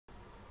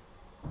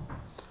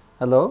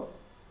Hello,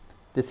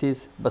 this is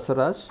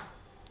BASAVARAJ,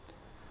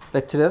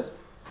 lecturer,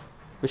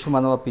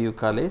 Vishwamanava PU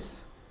College.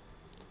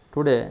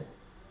 Today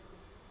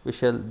we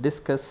shall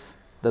discuss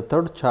the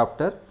third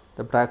chapter,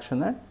 the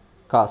production and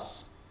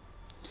costs.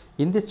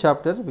 In this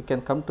chapter we can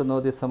come to know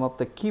some of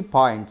the key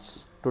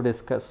points to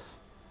discuss.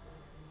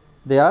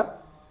 They are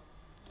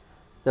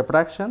the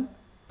production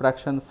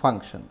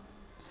function.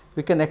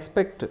 We can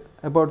expect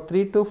about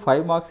 3 to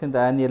 5 marks in the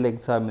annual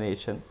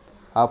examination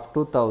of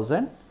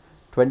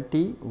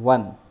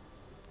 2021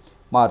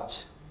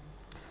 March.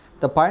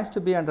 The points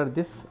to be under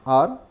this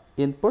are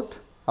input,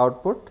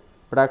 output,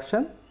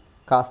 production,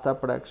 cost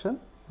of production,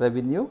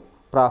 revenue,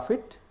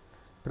 profit,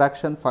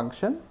 production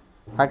function,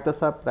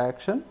 factors of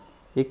production,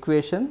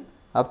 equation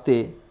of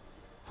the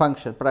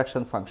function,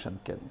 production function.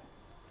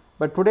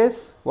 But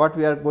today's what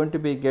we are going to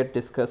be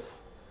discuss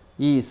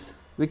is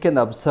we can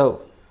observe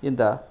in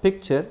the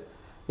picture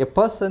a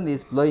person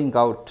is blowing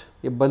out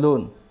a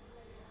balloon.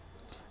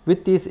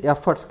 With these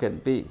efforts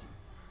we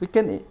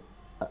can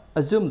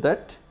assume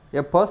that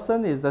a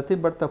person is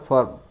nothing but the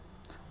firm.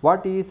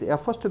 What is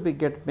efforts to be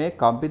make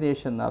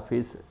combination of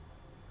his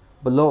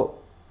blow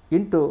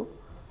into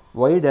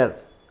wider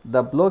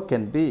the blow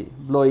can be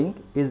blowing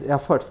his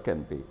efforts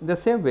can be. In the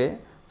same way,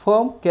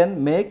 firm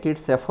can make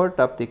its effort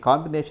of the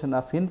combination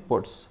of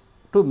inputs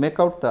to make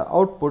out the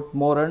output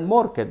more and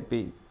more can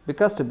be,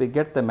 because to be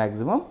get the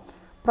maximum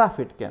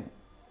profit can.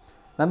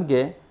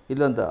 ನಮಗೆ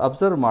ಇಲ್ಲೊಂದು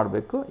observe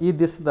ಮಾಡಬೇಕು. ಈ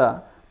ದಿವಸದ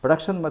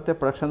production ಮತ್ತು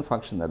production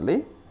ಫಂಕ್ಷನಲ್ಲಿ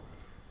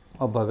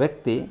ಒಬ್ಬ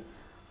ವ್ಯಕ್ತಿ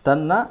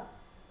ತನ್ನ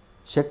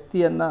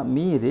ಶಕ್ತಿಯನ್ನು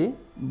ಮೀರಿ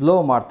ಬ್ಲೋ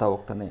ಮಾಡ್ತಾ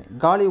ಹೋಗ್ತಾನೆ,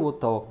 ಗಾಳಿ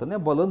ಊದ್ತಾ ಹೋಗ್ತಾನೆ,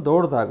 ಬಲೂನ್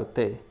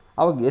ದೊಡ್ಡದಾಗುತ್ತೆ.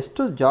 ಅವಾಗ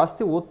ಎಷ್ಟು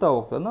ಜಾಸ್ತಿ ಊದ್ತಾ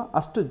ಹೋಗ್ತಾನೋ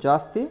ಅಷ್ಟು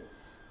ಜಾಸ್ತಿ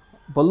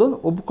ಬಲೂನ್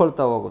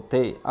ಉಬ್ಕೊಳ್ತಾ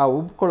ಹೋಗುತ್ತೆ. ಆ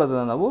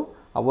ಉಬ್ಕೊಳ್ಳೋದನ್ನು ನಾವು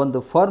ಆ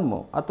ಒಂದು ಫರ್ಮು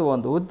ಅಥವಾ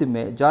ಒಂದು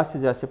ಉದ್ದಿಮೆ ಜಾಸ್ತಿ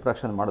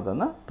ಪ್ರೊಡಕ್ಷನ್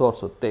ಮಾಡೋದನ್ನು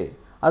ತೋರಿಸುತ್ತೆ.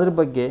 ಅದ್ರ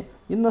ಬಗ್ಗೆ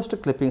ಇನ್ನಷ್ಟು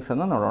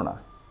ಕ್ಲಿಪ್ಪಿಂಗ್ಸನ್ನು ನೋಡೋಣ.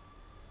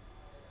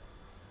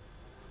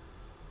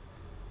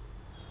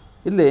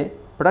 ಇಲ್ಲಿ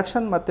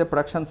ಪ್ರೊಡಕ್ಷನ್ ಮತ್ತು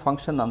ಪ್ರೊಡಕ್ಷನ್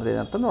ಫಂಕ್ಷನ್ ಅಂದರೆ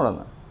ಏನಂತ ನೋಡೋಣ.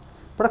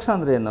 ಪ್ರೊಡಕ್ಷನ್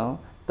ಅಂದರೆ ಏನು?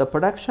 The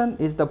production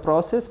is the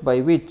process by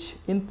which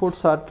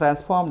inputs are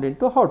transformed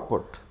into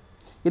output.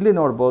 ಇಲ್ಲಿ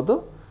ನೋಡ್ಬೋದು,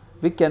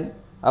 we can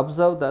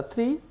observe the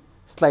 3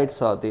 slides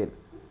are there.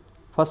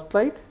 First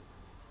slide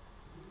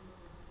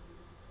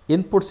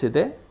inputs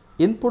ಇದೆ.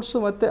 ಇನ್ಪುಟ್ಸು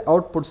ಮತ್ತು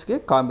ಔಟ್ಪುಟ್ಸ್ಗೆ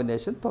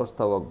ಕಾಂಬಿನೇಷನ್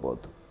ತೋರಿಸ್ತಾ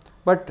ಹೋಗ್ಬೋದು.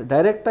 ಬಟ್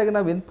ಡೈರೆಕ್ಟಾಗಿ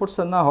ನಾವು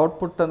ಇನ್ಪುಟ್ಸನ್ನು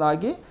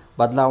ಔಟ್ಪುಟ್ಟನ್ನಾಗಿ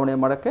ಬದಲಾವಣೆ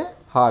ಮಾಡೋಕ್ಕೆ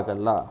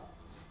ಆಗಲ್ಲ.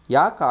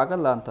 ಯಾಕೆ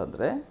ಆಗಲ್ಲ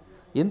ಅಂತಂದರೆ,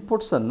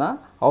 ಇನ್ಪುಟ್ಸನ್ನು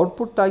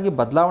ಔಟ್ಪುಟ್ಟಾಗಿ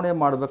ಬದಲಾವಣೆ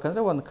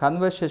ಮಾಡಬೇಕಂದ್ರೆ ಒಂದು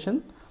ಕನ್ವರ್ಸೇಷನ್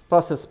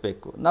ಪ್ರಾಸೆಸ್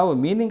ಬೇಕು. ನಾವು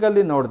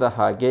ಮೀನಿಂಗಲ್ಲಿ ನೋಡಿದ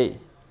ಹಾಗೆ,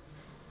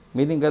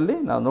 ಮೀನಿಂಗಲ್ಲಿ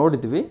ನಾವು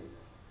ನೋಡಿದ್ವಿ,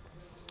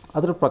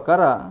 ಅದ್ರ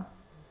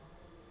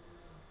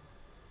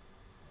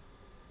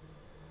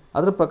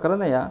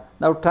ಪ್ರಕಾರನೇ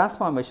ನಾವು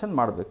ಟ್ರಾನ್ಸ್ಫಾರ್ಮೇಷನ್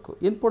ಮಾಡಬೇಕು.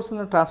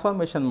 ಇನ್ಪುಟ್ಸನ್ನು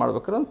ಟ್ರಾನ್ಸ್ಫಾರ್ಮೇಷನ್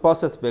ಮಾಡಬೇಕಾದ್ರೆ ಒಂದು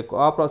ಪ್ರಾಸೆಸ್ ಬೇಕು.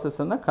 ಆ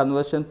ಪ್ರಾಸೆಸನ್ನು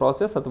ಕನ್ವರ್ಷನ್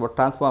ಪ್ರಾಸೆಸ್ ಅಥವಾ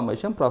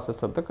ಟ್ರಾನ್ಸ್ಫಾರ್ಮೇಷನ್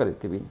ಪ್ರಾಸೆಸ್ ಅಂತ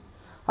ಕರಿತೀವಿ.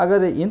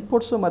 ಹಾಗಾದರೆ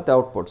ಇನ್ಪುಟ್ಸು ಮತ್ತು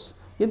ಔಟ್ಪುಟ್ಸ್.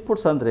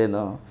 ಇನ್ಪುಟ್ಸ್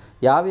ಅಂದ್ರೇನು?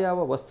 ಯಾವ್ಯಾವ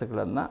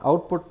ವಸ್ತುಗಳನ್ನು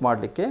ಔಟ್ಪುಟ್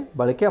ಮಾಡಲಿಕ್ಕೆ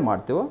ಬಳಕೆ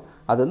ಮಾಡ್ತೀವೋ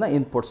ಅದನ್ನು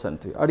ಇನ್ಪುಟ್ಸ್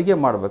ಅಂತೀವಿ. ಅಡುಗೆ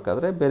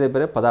ಮಾಡಬೇಕಾದ್ರೆ ಬೇರೆ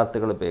ಬೇರೆ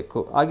ಪದಾರ್ಥಗಳು ಬೇಕು.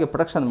 ಹಾಗೆ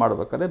ಪ್ರೊಡಕ್ಷನ್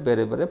ಮಾಡಬೇಕಾದ್ರೆ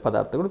ಬೇರೆ ಬೇರೆ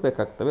ಪದಾರ್ಥಗಳು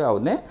ಬೇಕಾಗ್ತವೆ.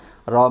 ಅವನ್ನೇ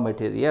ರಾ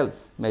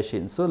ಮೆಟೀರಿಯಲ್ಸ್,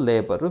 ಮೆಷಿನ್ಸು,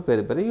 ಲೇಬರು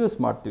ಬೇರೆ ಬೇರೆ ಯೂಸ್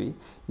ಮಾಡ್ತೀವಿ.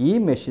 ಈ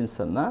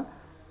ಮೆಷಿನ್ಸನ್ನು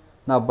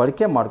ನಾವು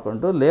ಬಳಕೆ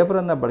ಮಾಡಿಕೊಂಡು,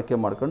 ಲೇಬರನ್ನು ಬಳಕೆ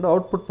ಮಾಡಿಕೊಂಡು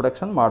ಔಟ್ಪುಟ್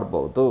ಪ್ರೊಡಕ್ಷನ್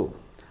ಮಾಡ್ಬೋದು.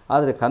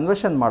 ಆದರೆ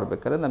ಕನ್ವರ್ಷನ್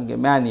ಮಾಡಬೇಕಾದ್ರೆ ನಮಗೆ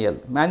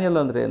ಮ್ಯಾನ್ಯಲ್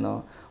ಅಂದ್ರೇನು?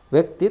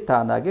 ವ್ಯಕ್ತಿ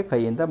ತಾನಾಗೆ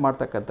ಕೈಯಿಂದ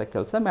ಮಾಡ್ತಕ್ಕಂಥ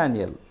ಕೆಲಸ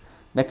ಮ್ಯಾನ್ಯಲ್.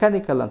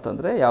 ಮೆಕ್ಯಾನಿಕಲ್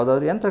ಅಂತಂದರೆ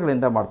ಯಾವುದಾದ್ರೂ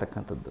ಯಂತ್ರಗಳಿಂದ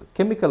ಮಾಡ್ತಕ್ಕಂಥದ್ದು.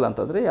 ಕೆಮಿಕಲ್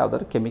ಅಂತಂದರೆ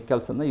ಯಾವುದಾದ್ರು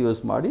ಕೆಮಿಕಲ್ಸನ್ನು ಯೂಸ್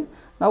ಮಾಡಿ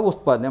ನಾವು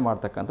ಉತ್ಪಾದನೆ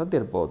ಮಾಡ್ತಕ್ಕಂಥದ್ದು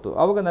ಇರ್ಬೋದು.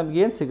 ಆವಾಗ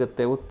ನಮಗೇನು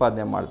ಸಿಗುತ್ತೆ?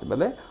 ಉತ್ಪಾದನೆ ಮಾಡಿದ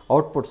ಮೇಲೆ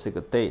ಔಟ್ಪುಟ್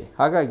ಸಿಗುತ್ತೆ.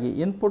 ಹಾಗಾಗಿ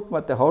ಇನ್ಪುಟ್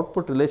ಮತ್ತು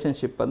ಔಟ್ಪುಟ್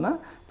ರಿಲೇಷನ್ಶಿಪ್ಪನ್ನು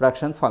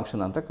ಪ್ರೊಡಕ್ಷನ್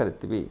ಫಂಕ್ಷನ್ ಅಂತ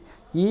ಕರಿತೀವಿ.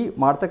 ಈ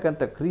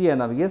ಮಾಡ್ತಕ್ಕಂಥ ಕ್ರಿಯೆ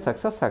ನಮಗೇನು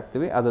ಸಕ್ಸಸ್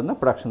ಆಗ್ತೀವಿ ಅದನ್ನು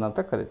ಪ್ರೊಡಕ್ಷನ್ ಅಂತ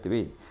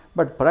ಕರಿತೀವಿ.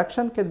 But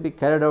production can be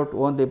carried out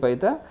only by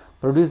the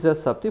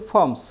producers of the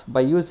forms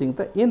by using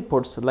the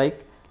inputs like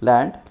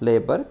land,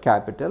 labour,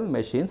 capital,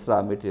 machines, raw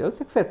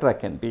materials etcetera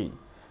can be.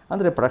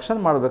 ಅಂದರೆ ಪ್ರೊಡಕ್ಷನ್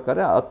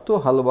ಮಾಡಬೇಕಾದ್ರೆ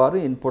ಹಲವಾರು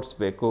ಇನ್ಪುಟ್ಸ್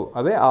ಬೇಕು.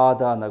 ಅವೇ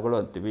ಆದಾನಗಳು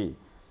ಅಂತೀವಿ.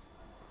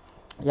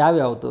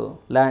 ಯಾವ್ಯಾವುದು?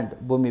 ಲ್ಯಾಂಡ್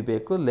ಭೂಮಿ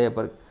ಬೇಕು,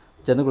 ಲೇಬರ್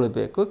ಜನಗಳು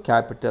ಬೇಕು,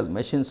 ಕ್ಯಾಪಿಟಲ್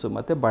ಮೆಷಿನ್ಸು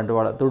ಮತ್ತು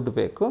ಬಂಡವಾಳ ದುಡ್ಡು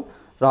ಬೇಕು,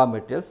 ರಾ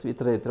ಮೆಟೀರಿಯಲ್ಸ್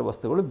ಇತರ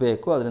ವಸ್ತುಗಳು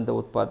ಬೇಕು, ಅದರಿಂದ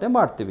ಉತ್ಪಾದನೆ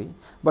ಮಾಡ್ತೀವಿ.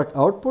 But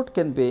output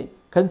can be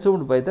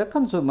consumed by the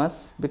consumers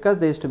because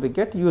they is to be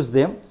get use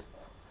them.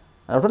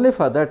 Not only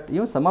for that,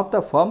 even some of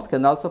the firms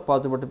can also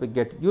possible to be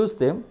use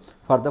them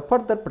for the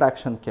further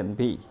production can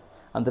be.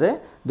 ಅಂದರೆ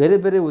ಬೇರೆ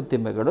ಬೇರೆ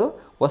ಉದ್ದಿಮೆಗಳು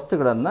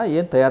ವಸ್ತುಗಳನ್ನು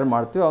ಏನು ತಯಾರು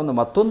ಮಾಡ್ತೀವಿ ಅವನ್ನ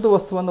ಮತ್ತೊಂದು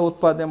ವಸ್ತುವನ್ನು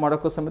ಉತ್ಪಾದನೆ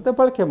ಮಾಡೋಕ್ಕೂ ಸಮೇತ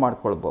ಬಳಕೆ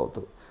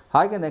ಮಾಡ್ಕೊಳ್ಬೋದು.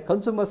 ಹಾಗೆಯೇ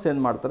ಕನ್ಸ್ಯೂಮರ್ಸ್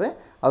ಏನು ಮಾಡ್ತಾರೆ?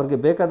 ಅವ್ರಿಗೆ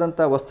ಬೇಕಾದಂಥ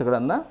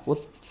ವಸ್ತುಗಳನ್ನು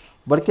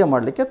ಬಳಕೆ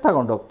ಮಾಡಲಿಕ್ಕೆ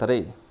ತಗೊಂಡೋಗ್ತಾರೆ.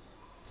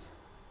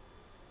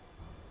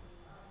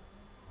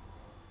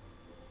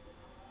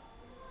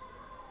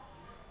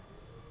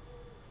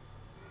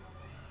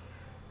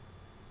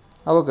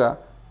 ಅವಾಗ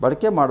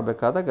ಬಳಕೆ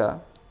ಮಾಡಬೇಕಾದಾಗ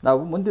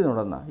ನಾವು ಮುಂದೆ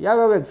ನೋಡೋಣ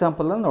ಯಾವ್ಯಾವ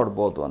ಎಕ್ಸಾಂಪಲನ್ನು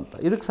ನೋಡ್ಬೋದು ಅಂತ.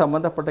 ಇದಕ್ಕೆ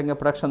ಸಂಬಂಧಪಟ್ಟಂಗೆ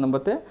ಪ್ರೊಡಕ್ಷನ್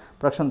ಮತ್ತು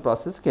ಪ್ರೊಡಕ್ಷನ್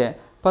ಪ್ರಾಸೆಸ್ಗೆ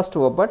ಫಸ್ಟ್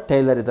ಒಬ್ಬ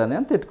ಟೈಲರ್ ಇದ್ದಾನೆ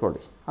ಅಂತ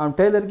ಇಟ್ಕೊಳ್ಳಿ. ಅವ್ನು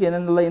ಟೈಲರ್ಗೆ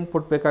ಏನೇನೆಲ್ಲ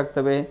ಇನ್ಪುಟ್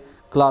ಬೇಕಾಗ್ತವೆ?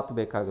 ಕ್ಲಾತ್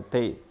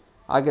ಬೇಕಾಗುತ್ತೆ,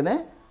 ಹಾಗೆಯೇ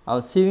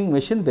ಸೀವಿಂಗ್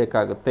ಮೆಷಿನ್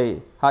ಬೇಕಾಗುತ್ತೆ,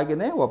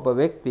 ಹಾಗೆಯೇ ಒಬ್ಬ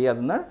ವ್ಯಕ್ತಿ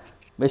ಅದನ್ನು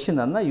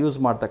ಮೆಷಿನನ್ನು ಯೂಸ್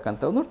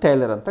ಮಾಡ್ತಕ್ಕಂಥವನು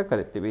ಟೈಲರ್ ಅಂತ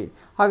ಕರಿತೀವಿ.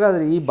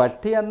 ಹಾಗಾದರೆ ಈ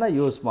ಬಟ್ಟೆಯನ್ನು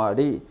ಯೂಸ್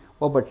ಮಾಡಿ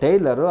ಒಬ್ಬ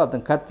ಟೈಲರು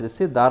ಅದನ್ನು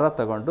ಕತ್ತರಿಸಿ ದಾರ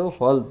ತಗೊಂಡು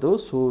ಹೊಲಿದು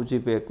ಸೂಜಿ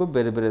ಬೇಕು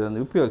ಬೇರೆ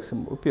ಬೇರೆದನ್ನು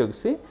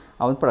ಉಪಯೋಗಿಸಿ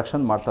ಅವನು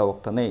ಪ್ರೊಡಕ್ಷನ್ ಮಾಡ್ತಾ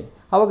ಹೋಗ್ತಾನೆ.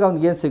 ಆವಾಗ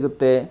ಅವ್ನಿಗೇನು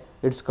ಸಿಗುತ್ತೆ?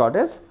 ಇಟ್ಸ್ ಕಾಲ್ಡ್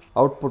ಎಸ್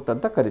ಔಟ್ಪುಟ್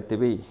ಅಂತ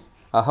ಕರಿತೀವಿ.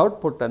 ಆ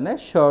ಔಟ್ಪುಟ್ಟನ್ನೇ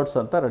ಶರ್ಟ್ಸ್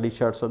ಅಂತ, ರೆಡಿ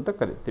ಶರ್ಟ್ಸ್ ಅಂತ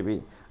ಕರಿತೀವಿ.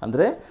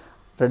 ಅಂದರೆ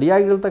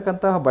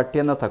ರೆಡಿಯಾಗಿರ್ತಕ್ಕಂತಹ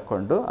ಬಟ್ಟೆಯನ್ನು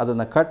ತಕ್ಕೊಂಡು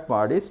ಅದನ್ನು ಕಟ್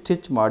ಮಾಡಿ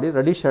ಸ್ಟಿಚ್ ಮಾಡಿ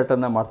ರೆಡಿ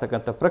ಶರ್ಟನ್ನು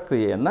ಮಾಡ್ತಕ್ಕಂಥ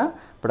ಪ್ರಕ್ರಿಯೆಯನ್ನು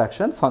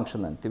ಪ್ರೊಡಕ್ಷನ್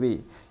ಫಂಕ್ಷನ್ ಅಂತೀವಿ.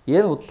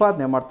 ಏನು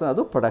ಉತ್ಪಾದನೆ ಮಾಡ್ತಾನೆ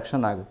ಅದು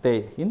ಪ್ರೊಡಕ್ಷನ್ ಆಗುತ್ತೆ.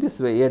 In this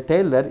way A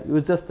tailor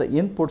uses the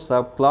inputs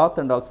of cloth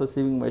and also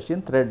sewing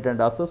machine, thread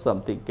and also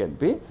something can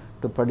be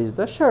to produce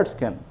the shirts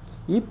can.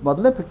 ಈ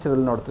ಮೊದಲನೇ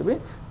ಪಿಕ್ಚರಲ್ಲಿ ನೋಡ್ತೀವಿ,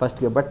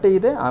 ಫಸ್ಟ್ಗೆ ಬಟ್ಟೆ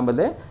ಇದೆ,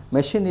 ಆಮೇಲೆ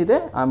ಮೆಷಿನ್ ಇದೆ,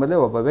 ಆಮೇಲೆ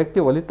ಒಬ್ಬ ವ್ಯಕ್ತಿ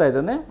ಹೊಲಿತಾ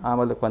ಇದ್ದಾನೆ,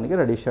 ಆಮೇಲೆ ಕೊನೆಗೆ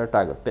ರೆಡಿ ಶರ್ಟ್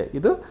ಆಗುತ್ತೆ.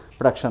 ಇದು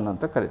ಪ್ರೊಡಕ್ಷನ್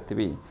ಅಂತ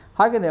ಕರಿತೀವಿ.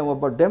 ಹಾಗೆಯೇ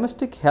ಒಬ್ಬ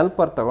ಡೊಮೆಸ್ಟಿಕ್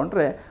ಹೆಲ್ಪರ್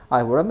ತಗೊಂಡ್ರೆ ಆ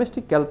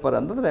ಡೊಮೆಸ್ಟಿಕ್ ಹೆಲ್ಪರ್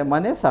ಅಂತಂದರೆ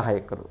ಮನೆ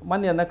ಸಹಾಯಕರು,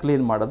 ಮನೆಯನ್ನು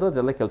ಕ್ಲೀನ್ ಮಾಡೋದು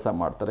ಅದೆಲ್ಲ ಕೆಲಸ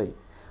ಮಾಡ್ತಾರೆ.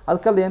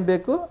 ಅದಕ್ಕಲ್ಲಿ ಏನು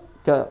ಬೇಕು?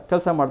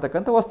 ಕೆಲಸ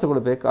ಮಾಡ್ತಕ್ಕಂಥ ವಸ್ತುಗಳು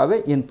ಬೇಕು, ಅವೇ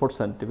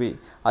ಇನ್ಪುಟ್ಸ್ ಅಂತೀವಿ.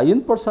 ಆ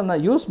ಇನ್ಪುಟ್ಸನ್ನು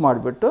ಯೂಸ್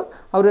ಮಾಡಿಬಿಟ್ಟು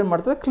ಅವ್ರೇನು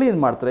ಮಾಡ್ತಾರೆ? ಕ್ಲೀನ್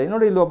ಮಾಡ್ತಾರೆ.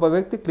 ನೋಡಿ, ಇಲ್ಲಿ ಒಬ್ಬ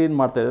ವ್ಯಕ್ತಿ ಕ್ಲೀನ್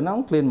ಮಾಡ್ತಾಯಿದ್ದಾನೆ,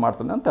 ಅವ್ನು ಕ್ಲೀನ್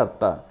ಮಾಡ್ತಾನೆ ಅಂತ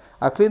ಅರ್ಥ.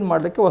 ಆ ಕ್ಲೀನ್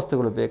ಮಾಡಲಿಕ್ಕೆ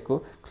ವಸ್ತುಗಳು ಬೇಕು.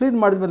 ಕ್ಲೀನ್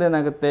ಮಾಡಿದ್ಮೇಲೆ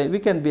ಏನಾಗುತ್ತೆ? We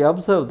can be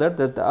observe that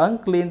the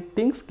unclean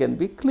things can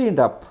be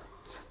cleaned up.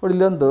 ನೋಡಿ,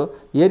 ಇಲ್ಲೊಂದು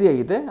ಏರಿಯಾ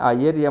ಇದೆ, ಆ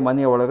ಏರಿಯಾ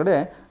ಮನೆಯ ಒಳಗಡೆ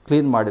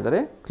ಕ್ಲೀನ್ ಮಾಡಿದರೆ,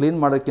 ಕ್ಲೀನ್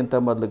ಮಾಡೋಕ್ಕಿಂತ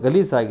ಮೊದಲು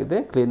ಗಲೀಜಾಗಿದೆ,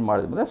 ಕ್ಲೀನ್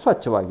ಮಾಡಿದ ಮೇಲೆ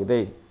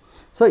ಸ್ವಚ್ಛವಾಗಿದೆ.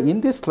 So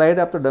in this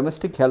slide of the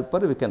domestic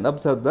helper we can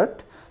observe that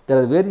there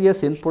are various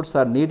inputs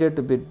are needed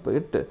to be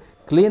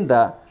clean the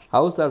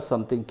house or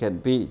something can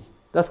be.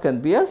 Thus can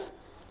be as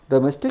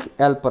domestic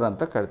helper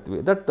anta karತೀವಿ.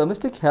 That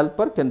domestic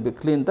helper can be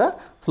clean the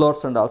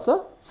floors and also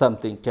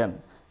something can.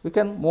 We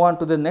can move on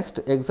to the next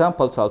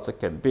examples also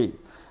can be.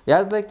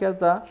 As like as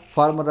the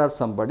farmer or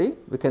somebody,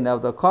 we can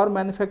have the car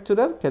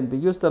manufacturer can be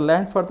use the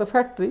land for the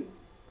factory,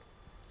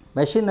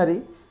 machinery,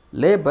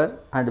 labor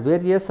and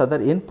various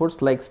other inputs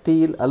like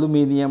steel,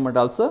 aluminium and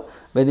also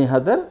many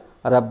other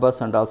rubbers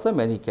and also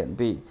many can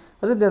be.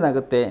 ಅದರಿಂದ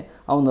ಏನಾಗುತ್ತೆ?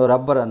 ಅವನು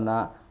ರಬ್ಬರನ್ನು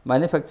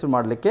manufacture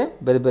ಮಾಡಲಿಕ್ಕೆ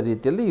ಬೇರೆ ಬೇರೆ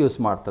ರೀತಿಯಲ್ಲಿ use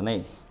ಮಾಡ್ತಾನೆ.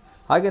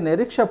 ಹಾಗೆಯೇ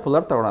ರಿಕ್ಷಾ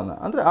ಪುಲ್ಲರ್ ತಗೊಳ್ಳೋಣ,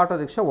 ಅಂದರೆ auto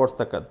rickshaw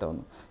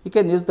ಓಡಿಸ್ತಕ್ಕಂಥವನು. You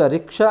can use the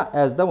rickshaw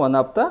as the one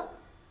of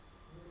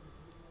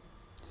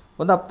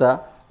the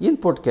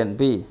input can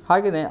be.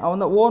 ಹಾಗೆಯೇ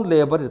ಅವನ ಓನ್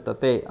ಲೇಬರ್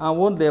ಇರ್ತತೆ, ಆ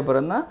ಓನ್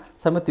ಲೇಬರನ್ನು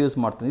ಸಮೇತ ಯೂಸ್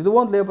ಮಾಡ್ತಾನೆ. ಇದು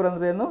ಓನ್ ಲೇಬರ್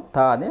ಅಂದರೆ ಏನು?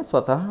 ತಾನೇ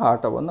ಸ್ವತಃ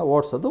ಆಟೋವನ್ನು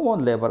ಓಡಿಸೋದು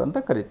ಓನ್ ಲೇಬರ್ ಅಂತ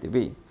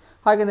ಕರಿತೀವಿ.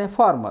 ಹಾಗೆಯೇ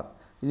ಫಾರ್ಮರ್,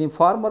 ನೀವು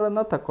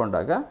ಫಾರ್ಮರನ್ನು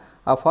ತಗೊಂಡಾಗ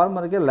ಆ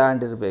ಫಾರ್ಮರ್ಗೆ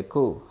ಲ್ಯಾಂಡ್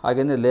ಇರಬೇಕು,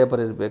 ಹಾಗೆಯೇ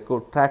ಲೇಬರ್ ಇರಬೇಕು,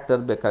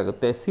 ಟ್ರ್ಯಾಕ್ಟರ್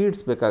ಬೇಕಾಗುತ್ತೆ,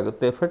 ಸೀಡ್ಸ್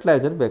ಬೇಕಾಗುತ್ತೆ,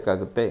 ಫರ್ಟಿಲೈಸರ್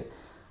ಬೇಕಾಗುತ್ತೆ.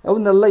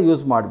 ಅವನ್ನೆಲ್ಲ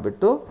ಯೂಸ್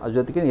ಮಾಡಿಬಿಟ್ಟು ಅದ್ರ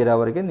ಜೊತೆಗೆ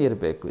ನೀರಾವರಿಗೆ ನೀರು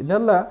ಬೇಕು.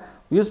 ಇದನ್ನೆಲ್ಲ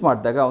ಯೂಸ್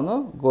ಮಾಡಿದಾಗ ಅವನು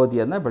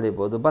ಗೋಧಿಯನ್ನು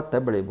ಬೆಳಿಬೋದು,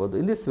 ಭತ್ತ ಬೆಳಿಬೋದು.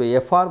 In this way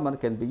A farmer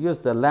can be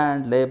use the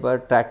land, labour,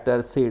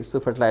 tractor, seeds,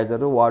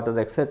 fertiliser, water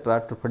etcetera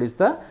to produce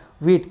the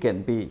wheat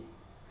can be.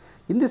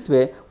 In this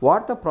way,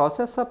 what the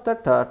process of the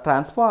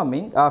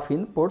transforming of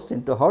inputs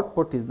into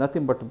output is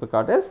nothing but to be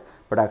called as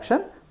production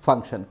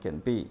function can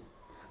be.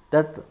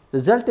 That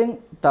resulting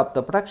of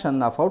the production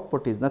of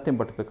output is nothing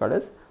but to be called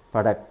as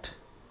product.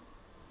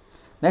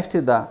 Next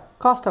is the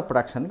cost of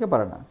production ಗೆ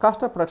ಬರೋಣ.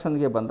 Cost of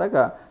ಪ್ರೊಡಕ್ಷನ್ಗೆ ಬಂದಾಗ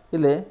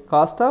ಇಲ್ಲಿ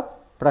cost of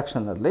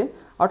ಪ್ರೊಡಕ್ಷನಲ್ಲಿ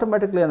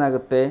automatically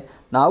ಏನಾಗುತ್ತೆ?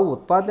 ನಾವು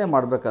ಉತ್ಪಾದನೆ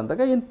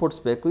ಮಾಡಬೇಕಂದಾಗ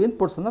inputs ಬೇಕು,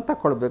 ಇನ್ಪುಟ್ಸನ್ನು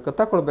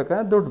ತಗೊಳ್ಬೇಕಂದ್ರೆ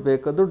ದುಡ್ಡು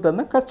ಬೇಕು,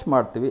 ದುಡ್ಡನ್ನು ಖರ್ಚು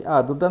ಮಾಡ್ತೀವಿ. ಆ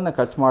ದುಡ್ಡನ್ನು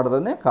ಖರ್ಚು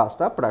ಮಾಡೋದನ್ನೇ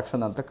ಕಾಸ್ಟ್ ಆಫ್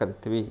ಪ್ರೊಡಕ್ಷನ್ ಅಂತ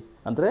ಕರಿತೀವಿ.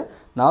 ಅಂದರೆ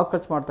ನಾವು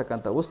ಖರ್ಚು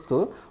ಮಾಡ್ತಕ್ಕಂಥ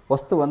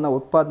ವಸ್ತುವನ್ನು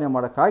ಉತ್ಪಾದನೆ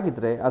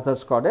ಮಾಡೋಕ್ಕಾಗಿದ್ದರೆ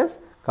others called as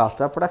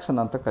cost of production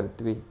ಅಂತ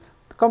ಕರಿತೀವಿ.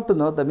 Come to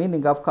know the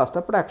meaning of cost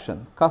of production.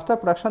 Cost of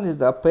production is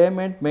the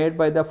payment made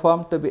by the firm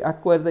to be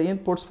acquire the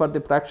inputs for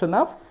the production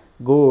of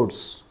goods.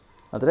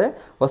 ಅಂದರೆ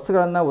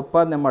ವಸ್ತುಗಳನ್ನು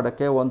ಉತ್ಪಾದನೆ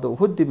ಮಾಡೋಕ್ಕೆ ಒಂದು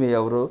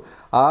ಉದ್ದಿಮೆಯವರು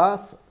ಆ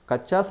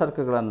ಕಚ್ಚಾ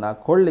ಸರಕುಗಳನ್ನು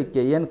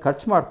ಕೊಳ್ಳಿಕ್ಕೆ ಏನು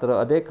ಖರ್ಚು ಮಾಡ್ತಾರೋ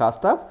ಅದೇ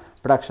ಕಾಸ್ಟ್ ಆಫ್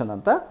ಪ್ರೊಡಕ್ಷನ್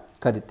ಅಂತ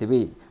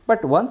ಕರಿತೀವಿ.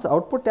 But once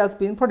output has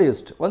been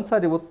produced, ಒಂದು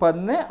ಸಾರಿ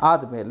ಉತ್ಪಾದನೆ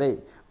ಆದಮೇಲೆ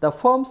the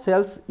firm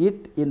cells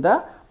it in the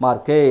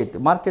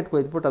ಮಾರ್ಕೆಟ್ಗೆ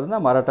ಒಯ್ದುಬಿಟ್ಟು ಅದನ್ನು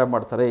ಮಾರಾಟ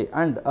ಮಾಡ್ತಾರೆ.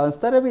 ಆ್ಯಂಡ್ ಅರ್ನ್ಸ್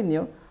ದ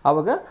ರೆವಿನ್ಯೂ,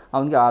 ಆವಾಗ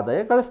ಅವನಿಗೆ ಆದಾಯ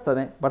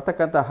ಗಳಿಸ್ತಾನೆ.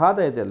 ಬರ್ತಕ್ಕಂಥ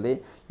ಆದಾಯದಲ್ಲಿ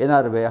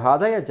ಏನಾದ್ರು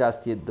ಆದಾಯ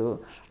ಜಾಸ್ತಿ ಇದ್ದು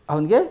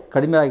ಅವನಿಗೆ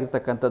ಕಡಿಮೆ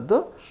ಆಗಿರ್ತಕ್ಕಂಥದ್ದು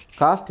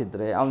ಕಾಸ್ಟ್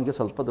ಇದ್ದರೆ ಅವನಿಗೆ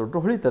ಸ್ವಲ್ಪ ದುಡ್ಡು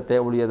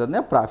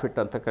ಉಳಿಯೋದನ್ನೇ ಪ್ರಾಫಿಟ್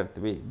ಅಂತ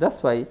ಕರಿತೀವಿ. ದಸ್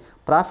Y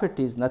profit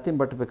is nothing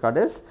but be called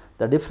as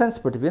the difference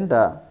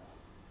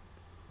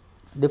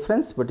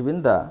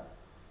between the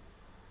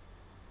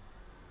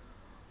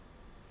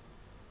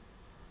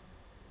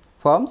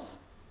firm's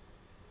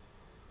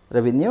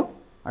revenue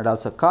and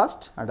also cost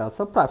and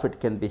also profit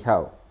can be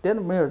have. Then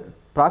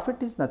profit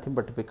is nothing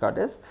but to be called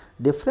as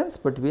difference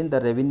between the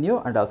revenue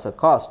and also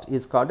cost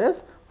is called as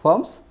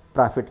firm's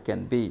profit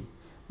can be.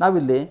 Now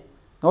ಇಲ್ಲಿ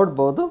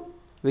ನೋಡಬಹುದು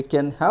we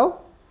can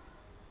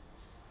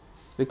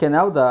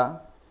have the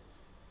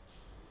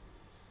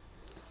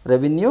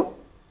revenue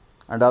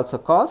and also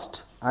cost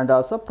and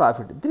also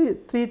profit.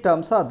 Three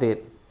terms are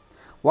there.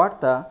 What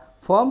the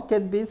firm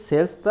can be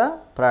sells the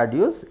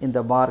produce in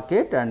the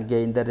market and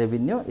gain the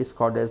revenue is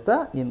called as the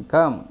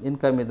income.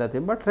 Income is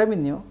nothing but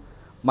revenue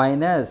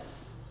minus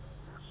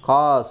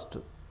cost.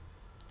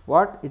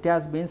 What it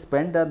has been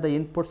spent on the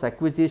inputs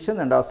acquisition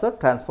and also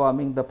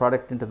transforming the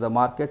product into the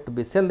market to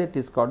be sell it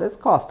is called as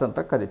cost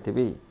anta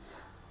karitivi.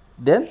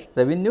 Then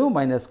revenue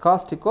minus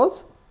cost equals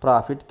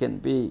profit can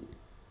be.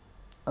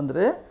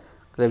 ಅಂದರೆ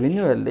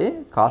ರೆವಿನ್ಯೂಯಲ್ಲಿ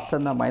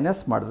ಕಾಸ್ಟನ್ನು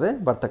minus ಮಾಡಿದ್ರೆ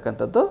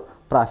ಬರ್ತಕ್ಕಂಥದ್ದು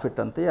profit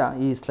ಅಂತ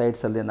ಈ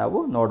ಸ್ಲೈಡ್ಸಲ್ಲಿ ನಾವು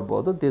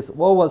ನೋಡ್ಬೋದು. This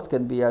ಓವಲ್ಸ್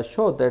can be a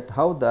show that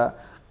how the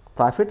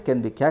profit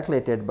can be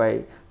calculated by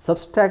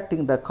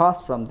subtracting the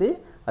cost from the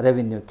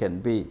revenue can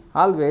be.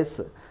 Always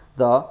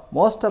the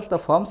most of the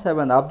firms have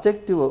an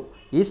objective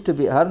is to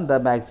be earn the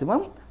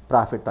maximum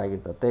profit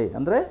ಆಗಿರ್ತದೆ.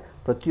 ಅಂದರೆ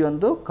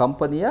ಪ್ರತಿಯೊಂದು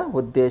ಕಂಪನಿಯ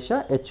ಉದ್ದೇಶ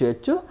ಹೆಚ್ಚು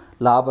ಹೆಚ್ಚು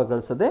ಲಾಭ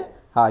ಗಳಿಸದೆ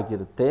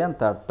ಆಗಿರುತ್ತೆ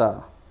ಅಂತ ಅರ್ಥ.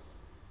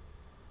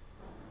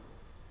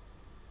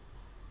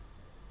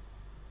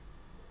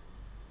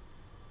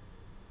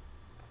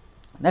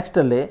 ನೆಕ್ಸ್ಟ್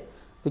ಅಲ್ಲಿ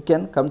we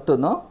can come to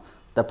know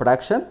the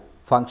production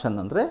function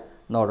ಅಂದರೆ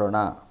ನೋಡೋಣ.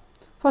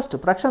 First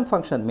production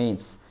function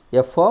means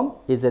a firm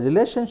is a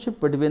relationship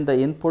between the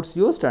inputs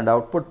used and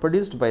output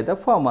produced by the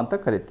firm ಅಂತ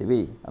ಕರಿತೀವಿ.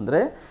 ಅಂದರೆ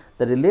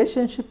the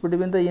relationship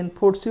between the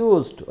inputs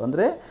used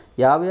ಅಂದರೆ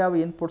ಯಾವ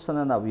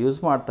ಇನ್ಪುಟ್ಸನ್ನು ನಾವು use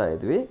ಮಾಡ್ತಾ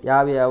ಇದ್ವಿ,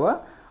 ಯಾವ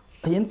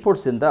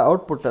ಇನ್ಪುಟ್ಸಿಂದ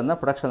ಔಟ್ಪುಟ್ಟನ್ನು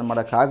ಪ್ರೊಡಕ್ಷನ್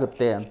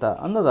ಮಾಡೋಕ್ಕಾಗುತ್ತೆ ಅಂತ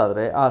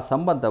ಅನ್ನೋದಾದರೆ ಆ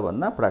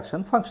ಸಂಬಂಧವನ್ನು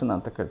ಪ್ರೊಡಕ್ಷನ್ ಫಂಕ್ಷನ್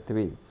ಅಂತ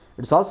ಕರಿತೀವಿ.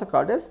 It's also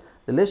called as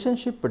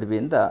relationship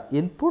between the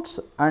inputs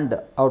and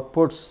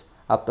outputs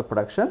of the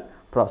production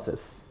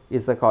process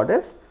is the called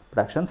as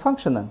production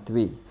function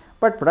ಅಂತೀವಿ.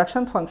 But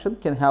production function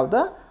can have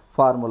the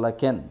formula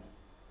can,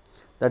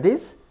 that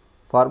is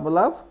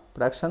formula of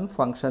production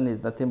function is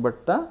nothing but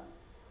the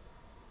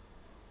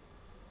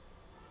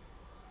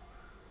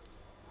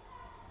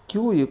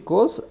Q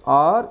equals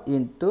R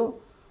into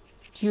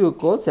Q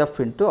equals F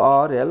into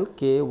R L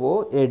K O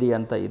A D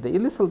ಅಂತ ಇದೆ.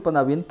 ಇಲ್ಲಿ ಸ್ವಲ್ಪ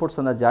ನಾವು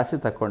ಇನ್ಪುಟ್ಸನ್ನು ಜಾಸ್ತಿ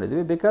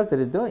ತಗೊಂಡಿದ್ವಿ because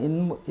there is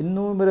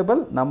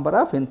ಇನ್ನೂಮರಬಲ್ number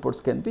of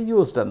inputs can be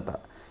used ಅಂತ.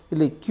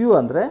 ಇಲ್ಲಿ Q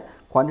ಅಂದರೆ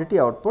quantity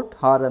output,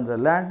 R ಅಂದರೆ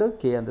ಲ್ಯಾಂಡು,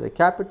 ಕೆ ಅಂದರೆ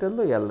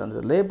ಕ್ಯಾಪಿಟಲ್ಲು, ಎಲ್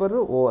ಅಂದರೆ ಲೇಬರು,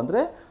 ಓ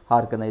ಅಂದರೆ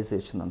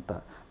ಆರ್ಗನೈಸೇಷನ್ ಅಂತ.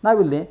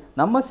 ನಾವಿಲ್ಲಿ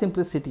ನಮ್ಮ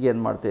ಸಿಂಪ್ಲಿಸಿಟಿಗೆ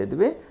ಏನು ಮಾಡ್ತಾ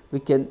ಇದ್ವಿ, we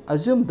can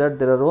assume that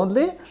there are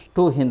only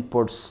 2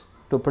 inputs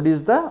to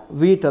produce the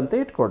wheat ಅಂತ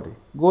ಇಟ್ಕೊಳ್ರಿ.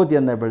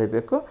 ಗೋಧಿಯನ್ನು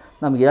ಬೆಳಿಬೇಕು,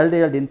 ನಮ್ಗೆ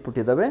ಎರಡು ಇನ್ಪುಟ್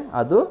ಇದ್ದಾವೆ,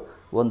 ಅದು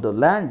ಒಂದು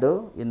ಲ್ಯಾಂಡು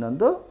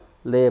ಇನ್ನೊಂದು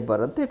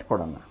ಲೇಬರ್ ಅಂತ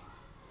ಇಟ್ಕೊಳೋಣ.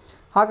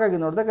 ಹಾಗಾಗಿ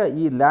ನೋಡಿದಾಗ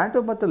ಈ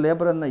ಲ್ಯಾಂಡು ಮತ್ತು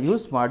ಲೇಬರನ್ನು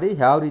ಯೂಸ್ ಮಾಡಿ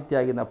ಯಾವ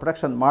ರೀತಿಯಾಗಿ ನಾವು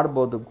ಪ್ರೊಡಕ್ಷನ್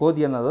ಮಾಡ್ಬೋದು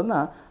ಗೋಧಿ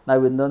ಅನ್ನೋದನ್ನು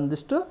ನಾವು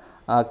ಇನ್ನೊಂದಿಷ್ಟು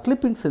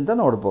ಕ್ಲಿಪ್ಪಿಂಗ್ಸಿಂದ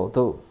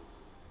ನೋಡ್ಬೋದು.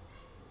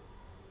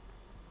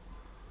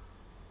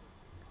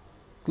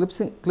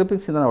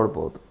 ಕ್ಲಿಪ್ಪಿಂಗ್ಸಿಂದ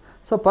ನೋಡ್ಬೋದು.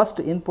 ಸೊ ಫಸ್ಟ್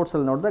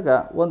ಇನ್ಪುಟ್ಸಲ್ಲಿ ನೋಡಿದಾಗ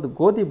ಒಂದು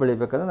ಗೋಧಿ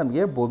ಬೆಳಿಬೇಕಂದ್ರೆ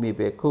ನಮಗೆ ಭೂಮಿ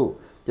ಬೇಕು,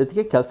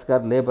 ಜೊತೆಗೆ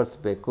ಕೆಲಸಗಾರ ಲೇಬರ್ಸ್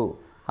ಬೇಕು.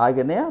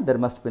 ಹಾಗೆಯೇ there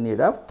must be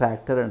need of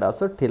tractor and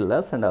also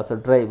tillers and also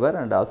driver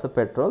and also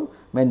petrol,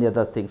 many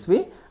other things we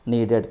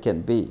needed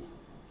can be.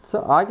 So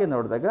ಹಾಗೆ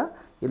ನೋಡಿದಾಗ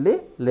ಇಲ್ಲಿ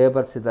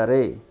ಲೇಬರ್ಸ್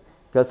ಇದ್ದಾರೆ,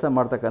 ಕೆಲಸ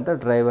ಮಾಡ್ತಕ್ಕಂಥ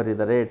ಡ್ರೈವರ್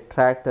ಇದ್ದಾರೆ,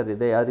 ಟ್ರ್ಯಾಕ್ಟರ್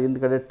ಇದೆ, ಅದ್ರ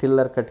ಹಿಂದ್ಗಡೆ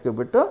ಟಿಲ್ಲರ್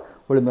ಕಟ್ಕೊಬಿಟ್ಟು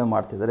ಉಳುಮೆ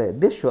ಮಾಡ್ತಿದ್ದಾರೆ.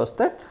 This shows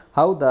that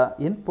how the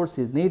inputs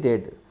is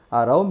needed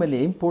or how many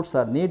inputs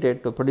are needed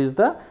to produce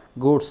the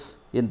goods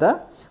in the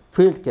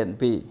field can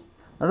be.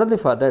 Not only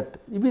for that,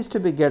 it is to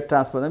be get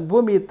transformed.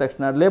 ಭೂಮಿ ಇದ್ದ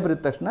ತಕ್ಷಣ labour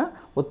ಇದ್ದ ತಕ್ಷಣ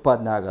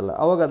ಉತ್ಪಾದನೆ ಆಗಲ್ಲ.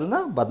 ಅವಾಗ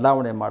ಅದನ್ನು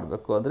ಬದಲಾವಣೆ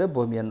ಮಾಡಬೇಕು. ಅಂದರೆ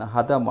ಭೂಮಿಯನ್ನು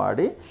ಹದ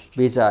ಮಾಡಿ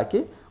ಬೀಜ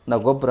ಹಾಕಿ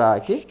ನಾವು ಗೊಬ್ಬರ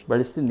ಹಾಕಿ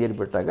ಬೆಳೆಸಿ ನೀರು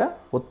ಬಿಟ್ಟಾಗ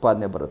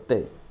ಉತ್ಪಾದನೆ ಬರುತ್ತೆ.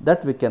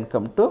 That we can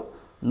come to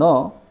know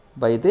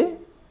by the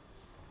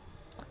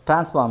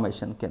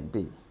transformation can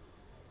be.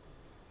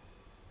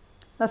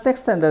 Next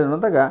standard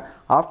ನೋಡಿದಾಗ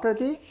after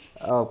the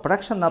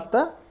production of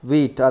the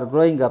wheat are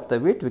growing of the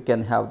wheat we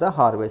can have the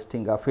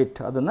harvesting of it.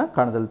 ಅದನ್ನು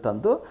ಕಣದಲ್ಲಿ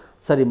ತಂದು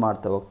ಸರಿ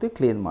ಮಾಡ್ತಾ ಹೋಗ್ತೀವಿ,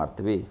 clean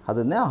ಮಾಡ್ತೀವಿ,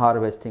 ಅದನ್ನೇ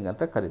harvesting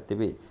ಅಂತ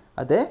ಕರಿತೀವಿ.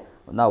 ಅದೇ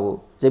ನಾವು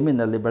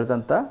ಜಮೀನಲ್ಲಿ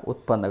ಬೆಳೆದಂಥ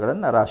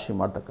ಉತ್ಪನ್ನಗಳನ್ನು ರಾಶಿ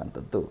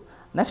ಮಾಡ್ತಕ್ಕಂಥದ್ದು.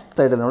 ನೆಕ್ಸ್ಟ್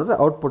ಸ್ಲೈಡಲ್ಲಿ ನೋಡಿದ್ರೆ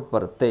ಔಟ್ಪುಟ್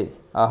ಬರುತ್ತೆ.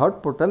 ಆ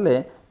ಔಟ್ಪುಟ್ಟಲ್ಲಿ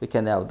ವಿ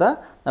ಕ್ಯಾನ್ ಹ್ಯಾವ್ ದ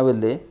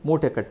ನಾವಿಲ್ಲಿ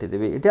ಮೂಟೆ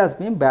ಕಟ್ಟಿದ್ದೀವಿ. It has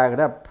been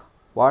bagged up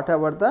what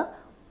ever the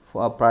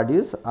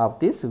produce of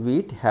this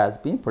wheat has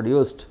been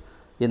produced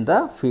in the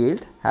field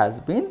has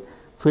been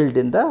filled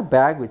in the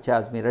bag which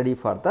has been ready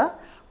for the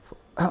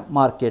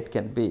market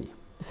can be.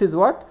 This is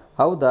what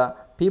how the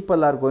people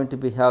are going to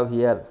be have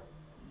here.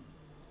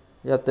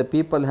 If the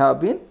people have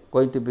been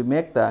going to be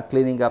make the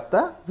cleaning up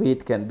the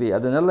wheat can be.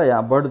 ಅದನ್ನೆಲ್ಲ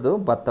ಬಡ್ದು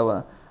ಭತ್ತವ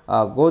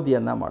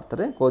ಗೋಧಿಯನ್ನು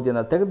ಮಾಡ್ತಾರೆ.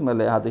 ಗೋಧಿಯನ್ನು ತೆಗೆದ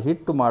ಮೇಲೆ ಅದು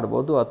ಹಿಟ್ಟು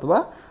ಮಾಡ್ಬೋದು ಅಥವಾ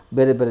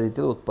ಬೇರೆ ಬೇರೆ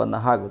ರೀತಿಯ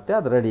ಉತ್ಪನ್ನ ಆಗುತ್ತೆ,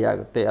 ಅದು ರೆಡಿ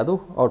ಆಗುತ್ತೆ. ಅದು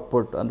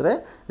ಔಟ್ಪುಟ್. ಅಂದರೆ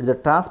it's the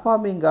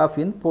transforming of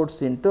inputs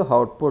into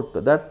output.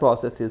 That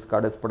process is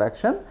called as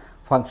production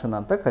function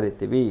ಅಂತ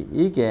ಕರಿತೀವಿ.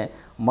 ಹೀಗೆ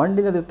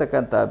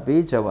ಮಣ್ಣಿನಲ್ಲಿರ್ತಕ್ಕಂಥ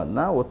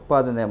ಬೀಜವನ್ನು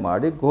ಉತ್ಪಾದನೆ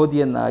ಮಾಡಿ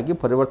ಗೋಧಿಯನ್ನಾಗಿ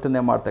ಪರಿವರ್ತನೆ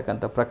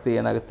ಮಾಡ್ತಕ್ಕಂಥ ಪ್ರಕ್ರಿಯೆ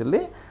ಏನಾಗುತ್ತೆ,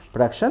 ಇಲ್ಲಿ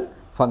ಪ್ರೊಡಕ್ಷನ್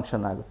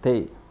ಫಂಕ್ಷನ್ ಆಗುತ್ತೆ.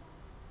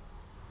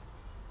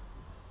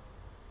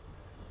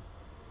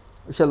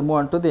 We shall move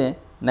on to the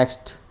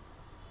next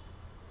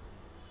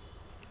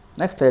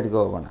ಸ್ಲೈಡ್ಗೆ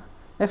ಹೋಗೋಣ.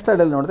 ನೆಕ್ಸ್ಟ್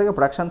ಸ್ಲೈಡಲ್ಲಿ ನೋಡಿದಾಗ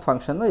ಪ್ರೊಡಕ್ಷನ್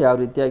ಫಂಕ್ಷನ್ನು ಯಾವ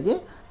ರೀತಿಯಾಗಿ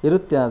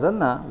ಇರುತ್ತೆ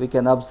ಅನ್ನೋದನ್ನು ವಿ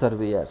ಕ್ಯಾನ್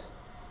ಅಬ್ಸರ್ವ್ ಹಿಯರ್.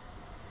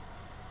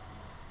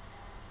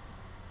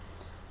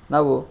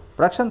 ನಾವು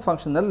production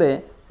ಫಂಕ್ಷನ್ನಲ್ಲಿ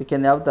we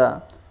can have the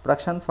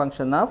production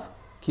function of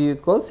Q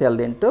equals L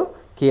into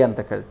K ಅಂತ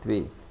ಕರಿತೀವಿ.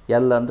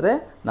 L ಅಂದರೆ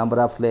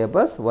number of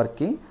labours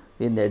working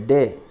in a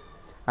day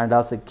and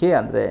also K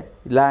ಅಂದರೆ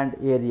ಲ್ಯಾಂಡ್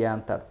ಏರಿಯಾ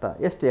ಅಂತ ಅರ್ಥ.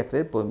 ಎಷ್ಟು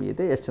ಎಕರೆ ಭೂಮಿ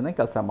ಇದೆ, ಎಷ್ಟು ಜನ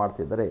ಕೆಲಸ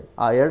ಮಾಡ್ತಿದ್ದಾರೆ,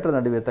 ಆ ಎರಡರ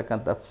ನಡುವೆ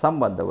ಇರ್ತಕ್ಕಂಥ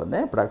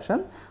ಸಂಬಂಧವನ್ನೇ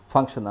ಪ್ರೊಡಕ್ಷನ್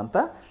ಫಂಕ್ಷನ್ ಅಂತ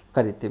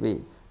ಕರಿತೀವಿ.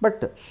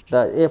 But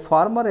A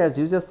farmer as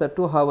uses the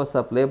 2 hours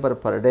of labour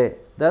per day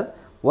that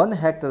 1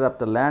 hectare of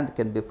the land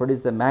can be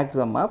produce the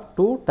maximum of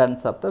 2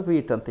 tons of the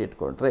wheat ಅಂತ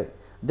ಇಟ್ಕೊಂಡ್ರೆ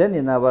then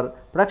in our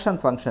production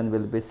function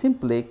will be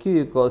simply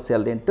Q equals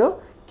L into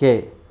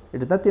K.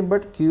 It is nothing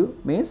but Q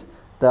means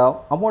the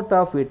amount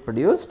of wheat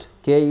produced,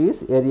 K is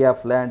area of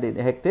land in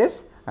hectares,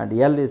 and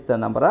L is the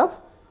number of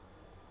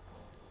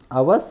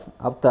hours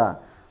of the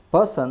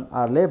person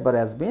or labor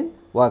has been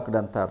worked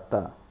ಅಂತ ಅರ್ಥ.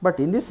 But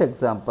in this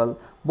example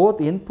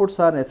both inputs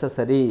are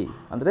necessary,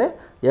 ಅಂದರೆ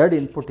ಎರಡು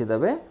input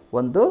ಇದ್ದಾವೆ,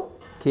 ಒಂದು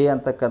K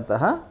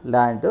ಅಂತಕ್ಕಂತಹ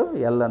land,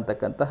 L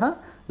ಅಂತಕ್ಕಂತಹ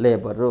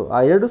labour. ಆ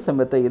ಎರಡು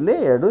ಸಮೇತ ಇಲ್ಲಿ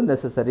ಎರಡು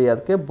ನೆಸಸರಿ,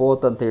 ಅದಕ್ಕೆ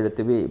ಬೋತ್ ಅಂತ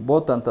ಹೇಳ್ತೀವಿ.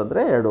 ಬೋತ್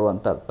ಅಂತಂದರೆ ಎರಡು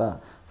ಅಂತ ಅರ್ಥ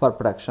for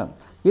production.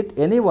 It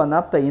any one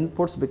of the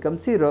inputs become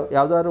zero,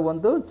 ಯಾವುದಾದ್ರು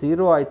ಒಂದು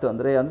ಝೀರೋ ಆಯಿತು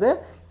ಅಂದರೆ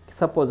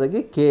ಸಪೋಸ್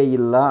ಆಗಿ ಕೆ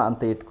ಇಲ್ಲ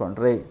ಅಂತ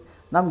ಇಟ್ಕೊಂಡ್ರೆ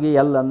ನಮಗೆ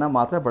ಎಲ್ಲನ್ನು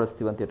ಮಾತ್ರ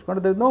ಬಳಸ್ತೀವಿ ಅಂತ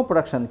ಇಟ್ಕೊಂಡ್ರೆ no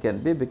production can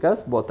be, because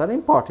both are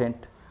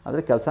important.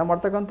 ಅಂದರೆ ಕೆಲಸ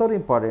ಮಾಡ್ತಕ್ಕಂಥವ್ರು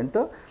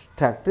ಇಂಪಾರ್ಟೆಂಟು,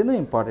 ಫ್ಯಾಕ್ಟ್ರಿನೂ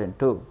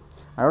ಇಂಪಾರ್ಟೆಂಟು.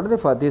 ನೋಡಿ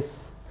for this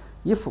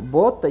if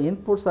both the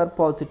inputs are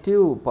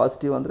positive,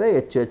 positive ಅಂದರೆ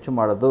ಹೆಚ್ಚು ಹೆಚ್ಚು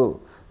ಮಾಡೋದು,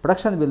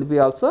 production will be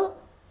also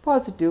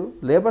positive.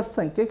 Labours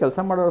ಸಂಖ್ಯೆ, ಕೆಲಸ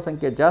ಮಾಡೋರ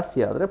ಸಂಖ್ಯೆ ಜಾಸ್ತಿ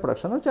ಆದರೆ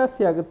ಪ್ರೊಡಕ್ಷನು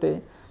ಜಾಸ್ತಿ ಆಗುತ್ತೆ.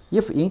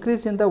 If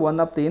increase in the one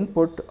of the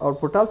input,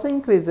 output also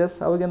increases.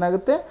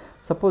 ಅವಾಗೇನಾಗುತ್ತೆ,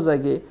 suppose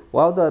ಆಗಿ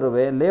ಯಾವುದಾದ್ರು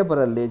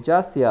ಲೇಬರಲ್ಲಿ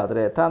ಜಾಸ್ತಿ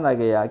ಆದರೆ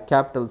ತಾನಾಗೆಯ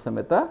ಕ್ಯಾಪಿಟಲ್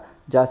ಸಮೇತ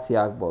ಜಾಸ್ತಿ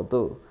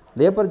ಆಗ್ಬೋದು.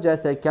 ಲೇಬರ್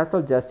ಜಾಸ್ತಿ ಆಗಿ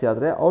ಕ್ಯಾಪಿಟಲ್ ಜಾಸ್ತಿ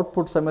ಆದರೆ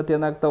ಔಟ್ಪುಟ್ ಸಮೇತ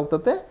ಏನಾಗ್ತಾ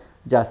ಹೋಗ್ತದೆ,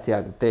 ಜಾಸ್ತಿ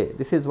ಆಗುತ್ತೆ.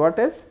 This is what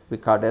is we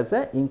called as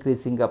A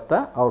increasing of the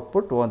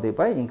output only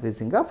by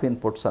increasing of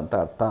inputs ಅಂತ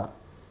ಅರ್ಥ.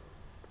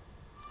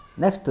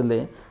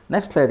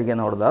 ನೆಕ್ಸ್ಟ್ ಸ್ಲೈಡ್ಗೆ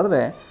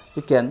ನೋಡೋದಾದರೆ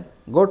we can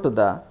go to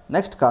the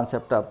next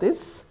concept of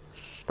this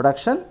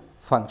production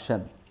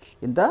function.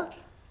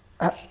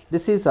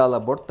 This is all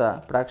about the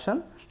production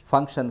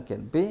function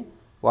can be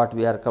what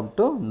we are come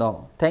to know.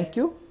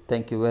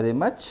 Thank you very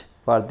much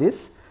for this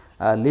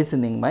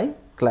listening my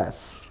class.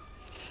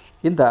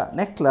 In the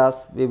next class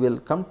we will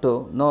come to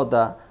know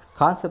the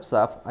concepts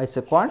of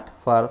isoquant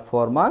for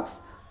 4 marks,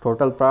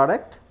 total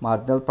product,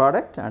 marginal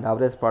product and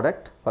average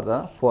product for the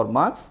 4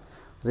 marks.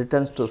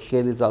 Returns to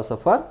scale is also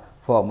for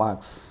 4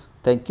 marks.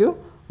 Thank you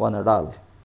one and all.